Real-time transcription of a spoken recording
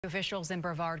Officials in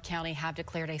Brevard County have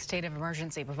declared a state of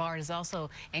emergency. Brevard is also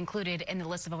included in the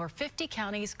list of over 50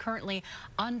 counties currently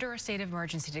under a state of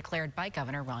emergency declared by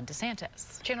Governor Ron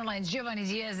DeSantis. Channel 9's Giovanni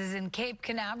Diaz is in Cape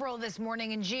Canaveral this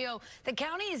morning. And Gio, the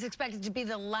county is expected to be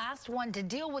the last one to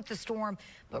deal with the storm.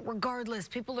 But regardless,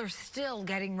 people are still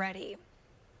getting ready.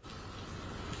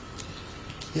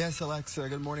 Yes, Alexa,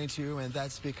 good morning to you. And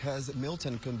that's because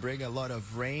Milton can bring a lot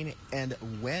of rain and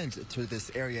wind to this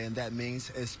area. And that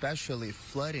means especially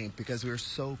flooding because we're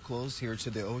so close here to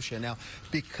the ocean. Now,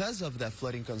 because of that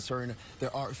flooding concern,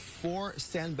 there are 4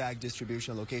 sandbag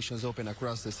distribution locations open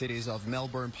across the cities of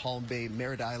Melbourne, Palm Bay,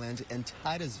 Merritt Island, and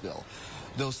Titusville.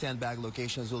 Those sandbag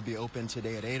locations will be open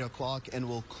today at 8 o'clock and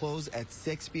will close at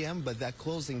 6 p.m., but that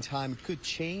closing time could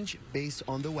change based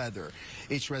on the weather.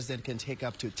 Each resident can take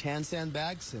up to 10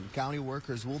 sandbags, and county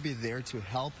workers will be there to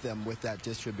help them with that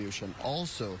distribution.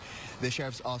 Also, the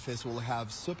sheriff's office will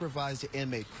have supervised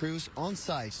inmate crews on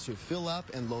site to fill up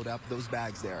and load up those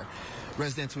bags there.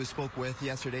 Residents we spoke with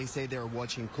yesterday say they're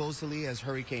watching closely as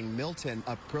Hurricane Milton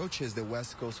approaches the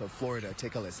west coast of Florida.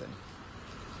 Take a listen.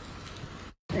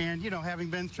 And, you know, having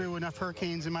been through enough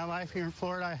hurricanes in my life here in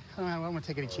Florida, I don't want to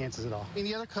take any chances at all. I mean,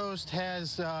 the other coast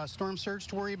has storm surge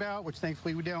to worry about, which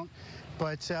thankfully we don't.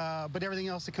 But everything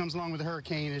else that comes along with a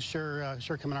hurricane is sure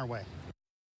coming our way.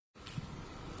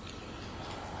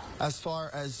 As far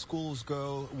as schools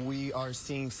go, we are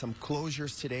seeing some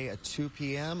closures today at 2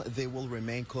 p.m. They will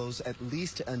remain closed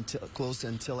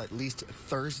until at least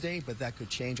Thursday, but that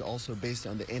could change also based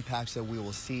on the impacts that we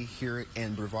will see here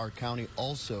in Brevard County.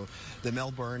 Also, the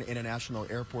Melbourne International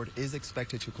Airport is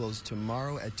expected to close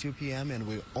tomorrow at 2 p.m. and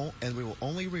we will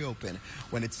only reopen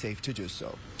when it's safe to do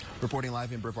so. Reporting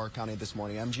live in Brevard County this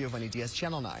morning, I'm Giovanni Diaz,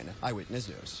 Channel 9 Eyewitness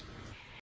News.